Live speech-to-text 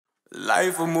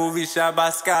Life a movie shot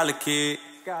by Scholar Kid.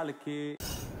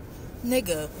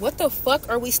 Nigga, what the fuck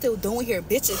are we still doing here?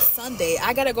 Bitch, it's Sunday.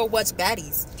 I gotta go watch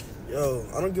baddies. Yo,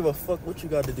 I don't give a fuck what you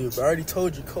got to do, but I already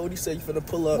told you. Cody said you finna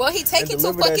pull up. Well, he taking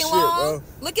too fucking long.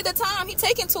 Look at the time. He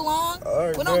taking too long. All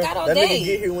right, we don't got all that day. That nigga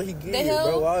get here when he get here,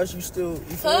 bro. Why is you still...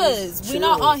 Cause we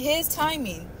not on his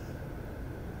timing.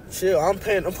 Chill. I'm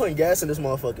putting gas in this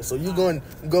motherfucker, so you gonna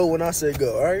go when I say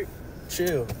go, all right?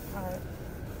 Chill. All right.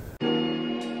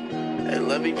 Hey,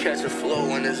 let me catch a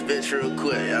flow in this bitch real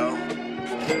quick, yo.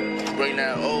 Bring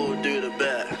that old Duda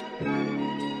back.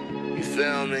 You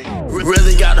feel me?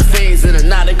 Really got the fiends in it,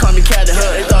 now they call me Cat the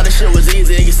Hood. They thought this shit was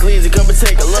easy, it get sleazy, come and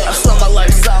take a look. I saw my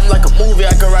life something like a movie,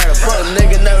 I could write a book.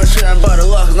 Nigga never sharing butter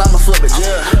luck, cause I'ma flip it,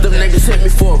 yeah. Them niggas hit me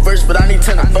for a verse, but I need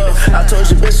 10 above. I told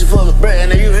you bitches full of bread,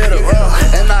 and then you hit a roll.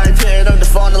 And I ain't paying up the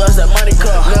phone unless that money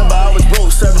come. Remember I was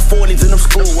broke, 740s in them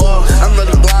school walls. I'm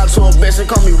really blind to a bitch, they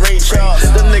call me Ray Charles.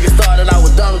 Them niggas thought that I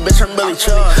was dumb, bitch, I'm really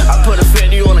charged. I put a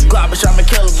 50 on the Glock, bitch, I'ma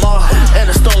kill them all.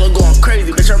 And the stolen going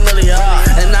crazy, bitch, I'm really hard.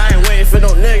 And I ain't waiting for no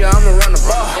nigga, I'ma run the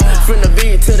ball. From the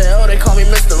B to the L, they call me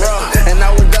Mr.